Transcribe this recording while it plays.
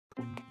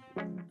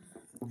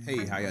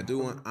Hey, how y'all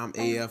doing? I'm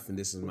AF and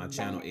this is my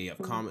channel, AF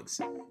Comics.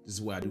 This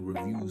is where I do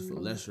reviews for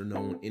lesser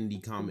known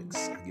indie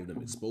comics. I give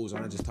them exposure.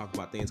 I just talk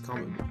about things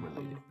comic book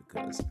related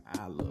because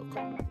I love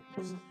comic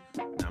books.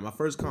 Now, my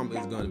first comic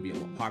is going to be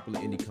a popular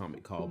indie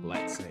comic called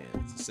Black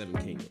Sands, Seven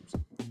Kingdoms.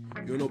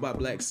 If you don't know about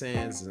Black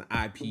Sands, it's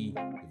an IP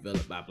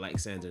developed by Black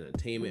Sands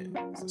Entertainment.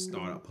 It's a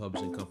startup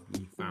publishing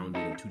company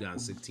founded in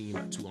 2016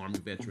 by two Army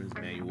veterans,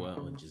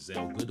 Manuel and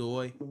Giselle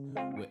Godoy,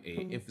 with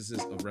an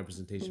emphasis of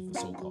representation for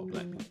so-called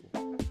black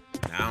people.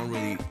 Now, I don't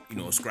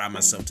really, ascribe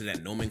myself to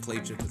that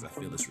nomenclature because I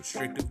feel it's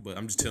restrictive, but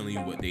I'm just telling you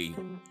what they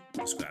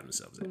describe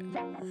themselves as.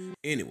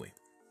 Anyway,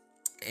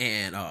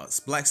 and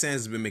Black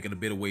Sands has been making a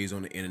bit of waves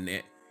on the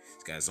internet.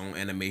 It's got its own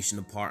animation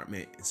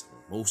department, it's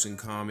on motion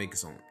comic,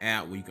 its own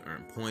app where you can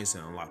earn points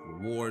and unlock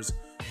rewards.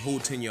 A whole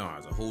 10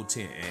 yards, a whole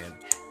 10, and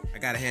I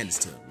gotta hand this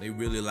to them. They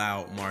really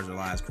allow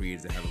marginalized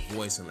creators to have a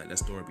voice and let that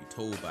story be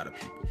told by the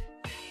people.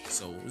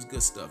 So it was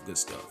good stuff, good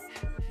stuff.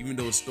 Even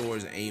though the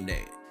stories are aimed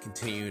at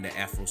continuing the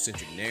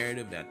Afrocentric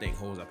narrative that I think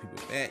holds our people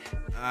back,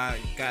 I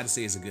gotta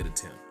say it's a good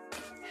attempt.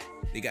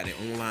 They got their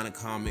own line of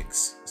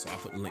comics, so I'll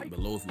put the link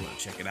below if you want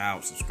to check it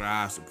out,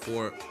 subscribe,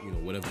 support,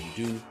 whatever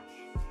you do.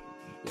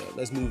 But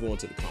let's move on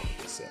to the comic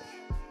itself.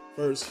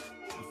 First,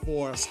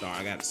 before I start,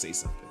 I gotta say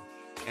something.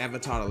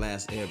 Avatar: The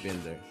Last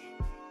Airbender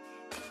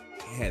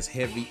has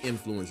heavy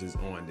influences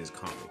on this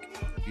comic.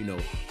 He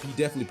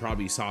definitely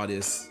probably saw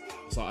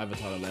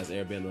Avatar: The Last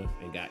Airbender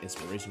and got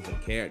inspiration from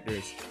the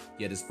characters.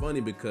 Yet it's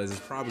funny because it's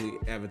probably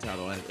Avatar: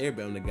 The Last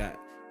Airbender that got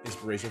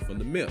inspiration from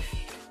the myth.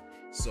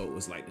 So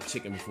it's like the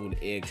chicken before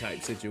the egg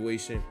type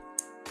situation.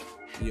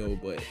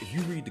 But if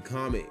you read the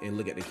comic and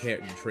look at the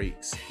character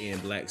traits in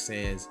Black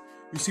Sands,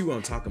 you see what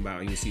I'm talking about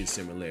and you see the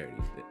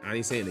similarities. I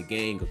ain't saying the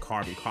gang a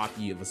carbon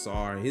copy of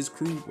Asar and his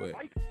crew, but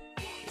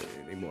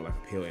they're more like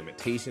a pale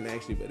imitation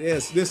actually. But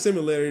there's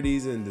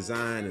similarities in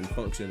design and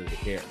function of the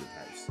character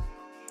types.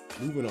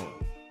 Moving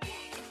on.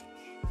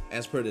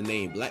 As per the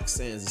name, Black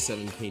Sands and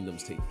Seven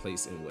Kingdoms take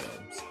place in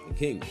Wales. The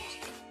Kingdoms,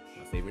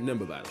 my favorite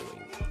number by the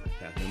way,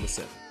 path number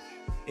 7.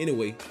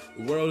 Anyway,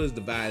 the world is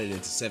divided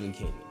into 7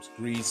 kingdoms: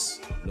 Greece,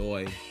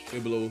 Noi,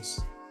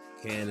 Byblos,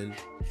 Canaan,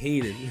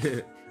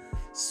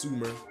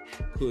 Sumer,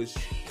 Kush,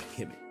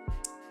 and Kemet.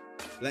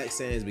 Black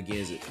Sands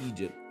begins in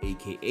Egypt,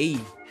 aka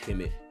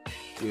Kemet,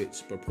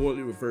 which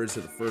purportedly refers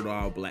to the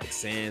fertile Black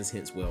Sands,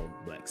 hence,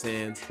 Black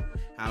Sands.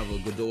 However,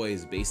 Godoy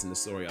is basing the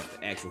story off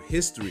the actual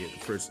history of the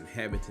first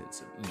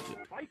inhabitants of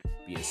Egypt,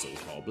 being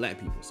so-called black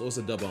people, so it's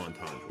a double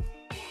entendre.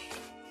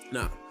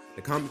 Now,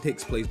 the comic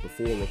takes place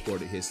before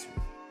recorded history,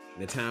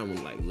 in a time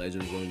when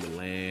legends roam the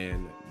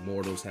land,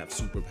 mortals have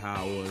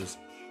superpowers,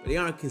 but they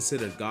aren't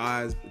considered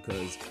gods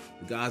because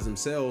the gods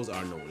themselves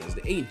are known as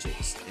the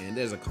ancients, and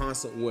there's a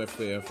constant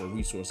warfare for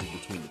resources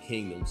between the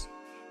kingdoms,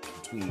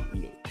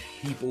 between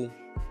people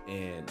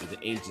and the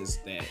ancients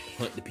that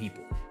hunt the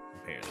people,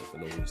 apparently for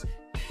no reason.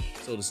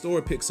 So the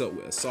story picks up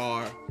with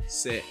Asar,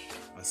 Set,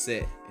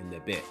 Aset, and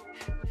Nebet.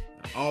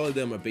 Now, all of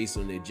them are based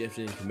on the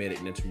Egyptian Kemetic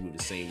Neteru with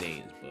the same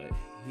names, but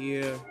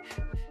here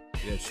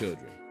they're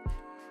children,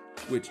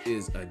 which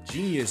is a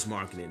genius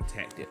marketing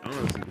tactic,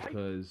 honestly,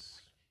 because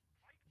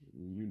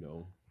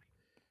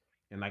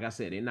and like I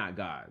said, they're not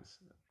gods.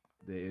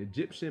 The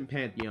Egyptian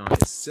pantheon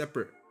is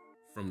separate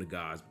from the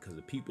gods because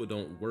the people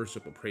don't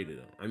worship or pray to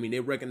them. I mean, they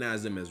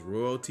recognize them as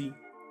royalty,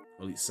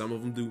 or at least some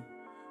of them do,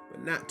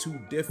 but not too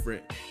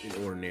different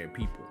than ordinary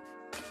people.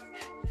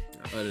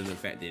 Now, other than the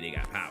fact that they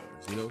got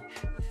powers,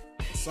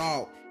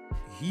 Asar,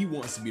 he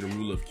wants to be the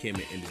ruler of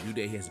Kemet, and to do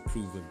that, he has to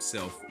prove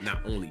himself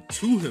not only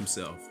to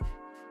himself,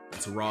 but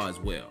to Ra as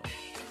well.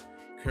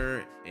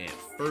 Current and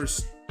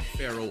first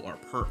pharaoh or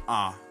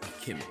Per-Ah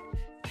of Kemet.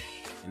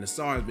 And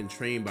Asar has been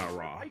trained by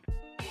Ra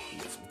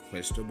with some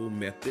questionable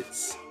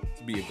methods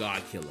to be a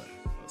god killer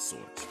of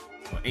sorts,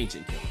 or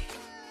ancient killer.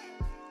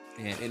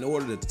 And in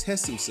order to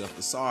test himself,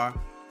 Asar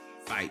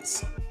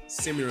fights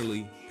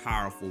similarly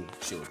powerful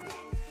children.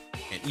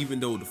 And even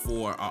though the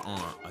four are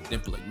on a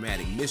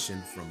diplomatic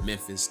mission from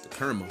Memphis to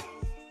Kerma,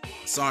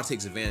 Asar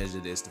takes advantage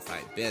of this to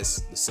fight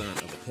Bes, the son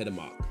of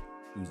Epidamok,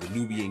 who's the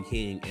Nubian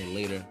king and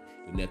later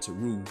the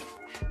Neteru,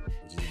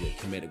 which is the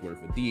Kemetic word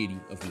for deity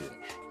of war.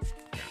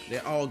 Now,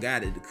 they're all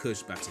guided to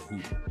Kush by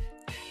Tahuti.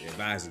 They're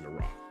advising the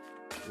Ra.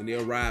 When they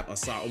arrive,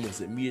 Asar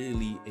almost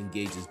immediately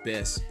engages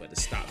Bes, but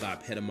is stopped by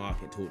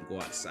Epidamok and told to go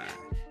outside.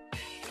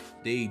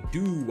 They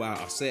do while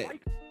Aset,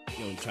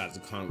 tries to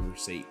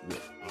conversate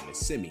with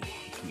Amisemi,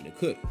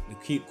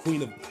 the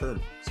queen of Kerma.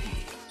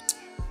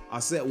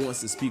 Aset wants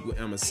to speak with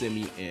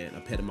Amisemi and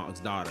Epidamok's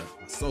daughter,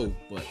 Aso,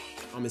 but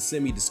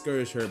Amisemi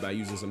discouraged her by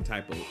using some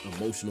type of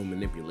emotional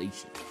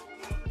manipulation.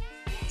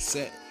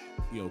 Aset,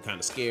 kind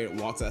of scared,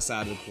 walks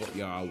outside of the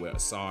courtyard where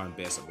Asar and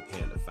Bes are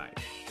preparing to fight.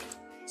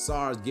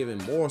 Asar is given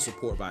moral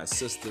support by his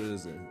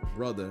sisters and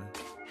brother,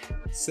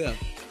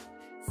 Seth,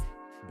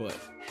 but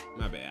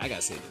my bad, I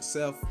gotta say this,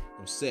 Seth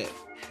or Set,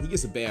 he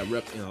gets a bad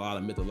rep in a lot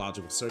of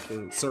mythological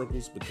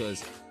circles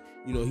because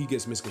he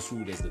gets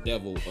misconstrued as the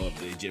devil of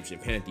the Egyptian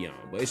pantheon.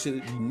 But it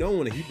should be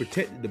known that he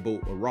protected the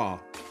boat of Ra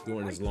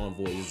during his long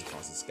voyages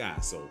across the sky.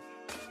 So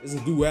there's a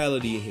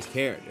duality in his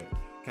character,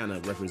 kind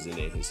of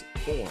representing his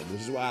form,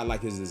 which is why I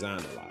like his design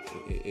a lot.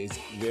 It's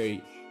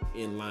very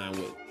in line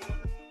with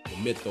the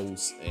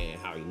mythos and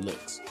how he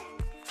looks.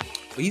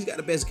 But he's got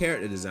the best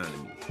character design to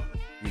me.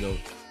 You know,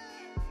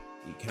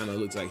 he kind of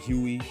looks like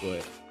Huey,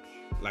 but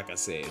like I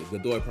said,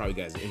 Godoy probably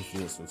got his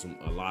influence from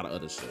a lot of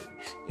other shows.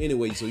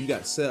 Anyway, so you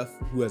got Seth,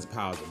 who has the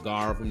powers of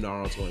Gaara from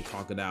Naruto and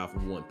Crocodile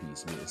from One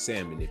Piece, meaning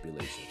sand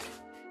manipulation.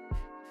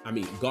 I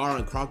mean, Gaara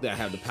and Crocodile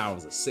have the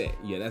powers of Set.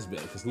 Yeah, that's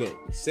better, because look,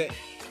 Set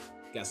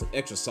got some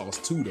extra sauce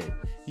too, though.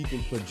 He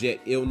can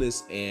project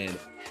illness and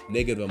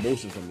negative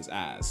emotion from his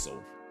eyes,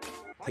 so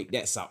take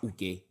that,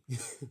 Sauke.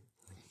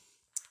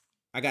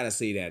 I gotta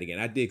say that again.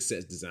 I dig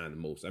Set's design the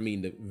most. I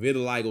mean, the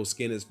vitiligo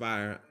skin is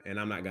fire, and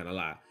I'm not gonna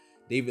lie.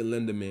 David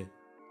Linderman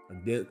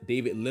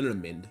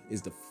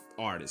is the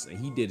artist, and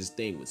he did his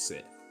thing with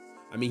Seth.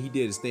 I mean, he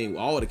did his thing with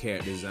all the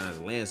character designs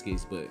and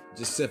landscapes, but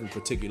just Seth in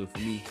particular for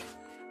me,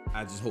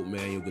 I just hope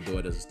Manuel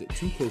Godoy doesn't stick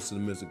too close to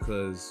the music,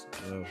 because,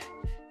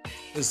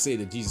 let's say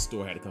the Jesus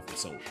story had to come from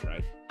somewhere,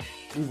 right?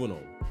 Moving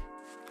on.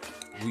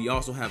 We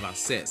also have our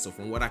Set. So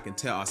from what I can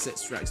tell, our Set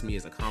strikes me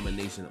as a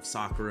combination of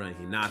Sakura and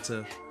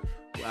Hinata.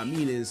 What I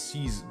mean is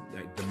she's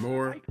like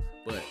demure,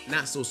 but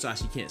not so shy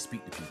she can't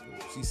speak to people.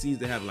 She seems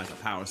to have like a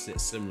power set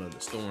similar to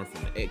Storm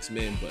from the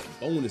X-Men, but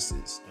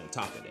bonuses on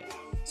top of that.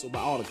 So by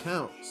all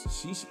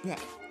accounts, she should pack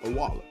a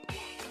wallop.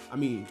 I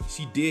mean,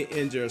 she did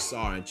injure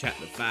Asar in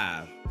chapter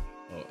 5,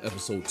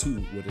 episode 2,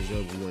 which is the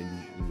other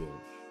one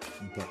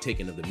you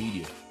partaking of the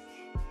media,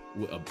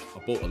 with a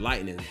bolt of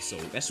lightning. So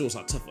that shows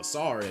how tough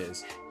Asar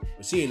is,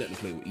 but she ain't nothing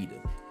to play with either.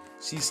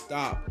 She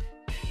stopped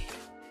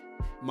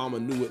Mama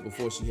Knew It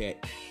before she had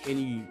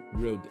any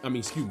real,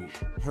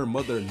 her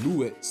mother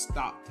Knew It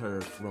stopped her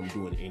from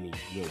doing any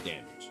real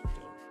damage.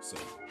 So,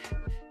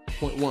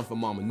 point 1 for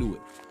Mama Knew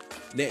It.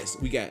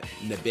 Next, we got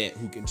Nabet,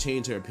 who can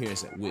change her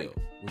appearance at will,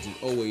 which is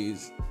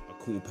always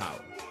a cool power.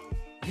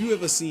 If you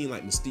ever seen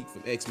like Mystique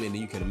from X-Men,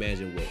 then you can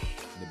imagine what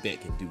Nabet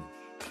can do.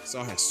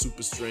 Asar has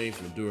super strength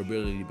and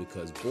durability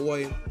because,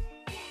 boy,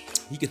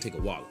 he can take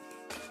a wallop.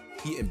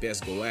 He and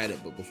Best go at it,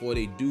 but before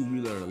they do, we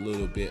learn a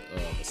little bit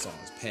of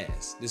Asar's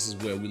past. This is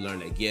where we learn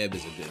that Geb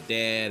is a good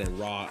dad and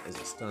Ra is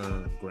a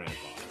stern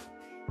grandfather.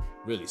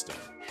 Really stern.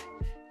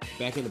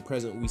 Back in the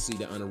present, we see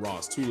that under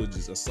Ra's tutelage,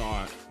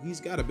 Asar,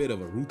 he's got a bit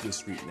of a ruthless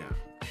streak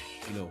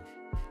now,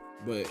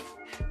 but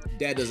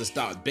that doesn't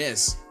stop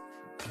Best,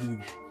 who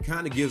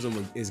kind of gives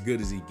him as good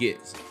as he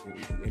gets.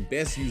 And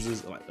Best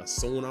uses like a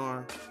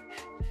sonar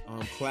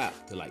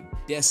clap to like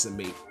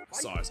decimate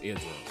Asar's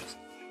eardrums.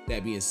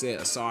 That being said,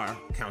 Asar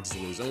counters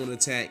with his own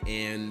attack,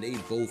 and they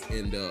both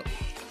end up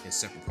in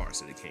separate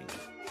parts of the kingdom.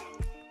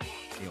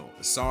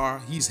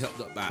 Asar, he's helped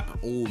up by an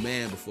old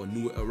man before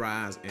Knew It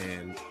arrives,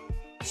 and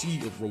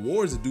she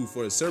rewards the dude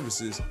for his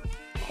services,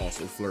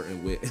 also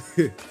flirting with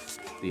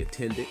the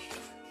attendant.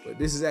 But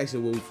this is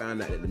actually where we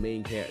found out that the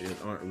main characters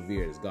aren't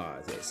revered as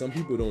gods. Like, some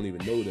people don't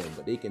even know them,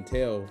 but they can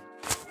tell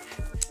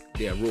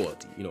they're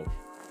royalty.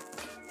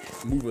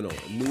 Moving on,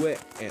 Knew It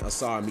and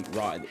Asar meet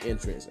Ra at the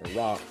entrance, and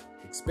Ra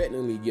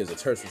expectantly gives a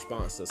terse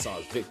response to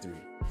Asar's victory,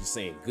 just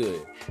saying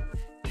good,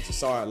 which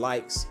Asar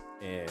likes,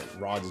 and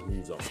Ra just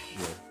moves on.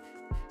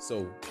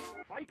 So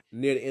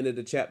near the end of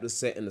the chapter,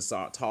 Set and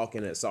Asar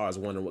talking, and Asar is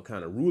wondering what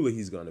kind of ruler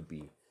he's going to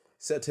be.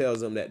 Set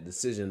tells him that the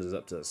decision is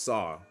up to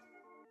Asar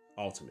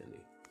ultimately.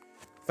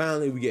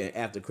 Finally, we get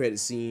an after credit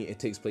scene. It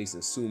takes place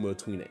in Sumer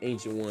between the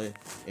Ancient One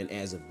and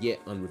as of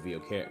yet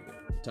unrevealed character.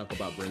 We talk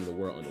about bringing the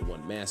world under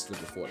one master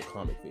before the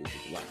comic phase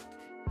of black.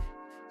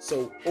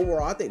 So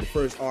overall, I think the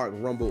first arc,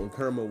 Rumble and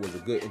Kerma, was a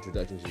good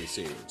introduction to the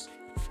series.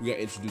 We got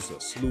introduced to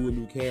a slew of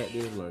new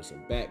characters, learned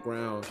some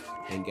background,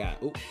 and got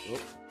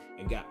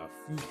a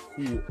few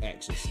cool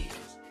action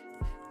scenes.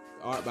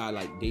 The art by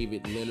like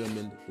David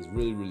Linderman is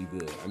really, really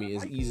good. I mean,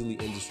 it's easily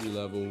industry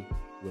level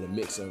with a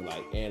mix of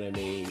like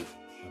anime,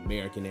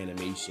 American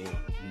animation,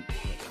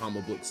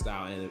 comic book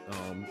style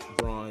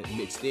drawing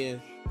mixed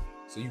in.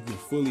 So you can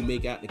fully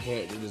make out the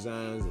character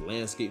designs, the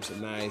landscapes are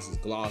nice, it's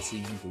glossy,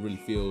 you can really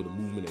feel the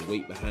movement and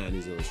weight behind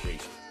these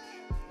illustrations.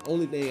 The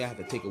only thing I have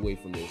to take away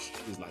from this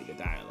is like the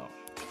dialogue.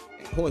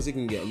 At points it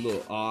can get a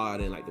little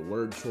odd, and like the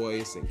word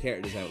choice and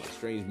characters have like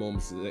strange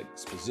moments of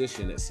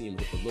exposition that seem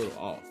a little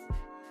off.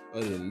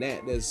 Other than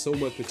that, there's so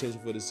much potential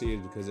for the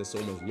series because there's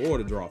so much lore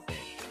to draw from.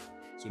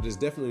 So there's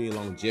definitely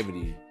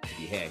longevity to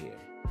be had here.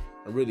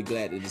 I'm really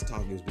glad that this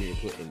topic is being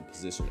put in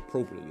position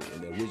appropriately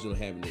and the original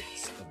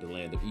inhabitants of the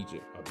land of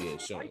Egypt are being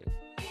shown.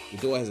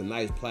 Godoy has a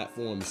nice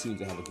platform and seems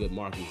to have a good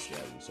marketing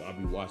strategy, so I'll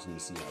be watching to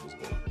see how this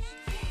goes.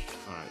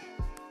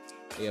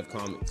 Alright, AF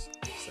Comics.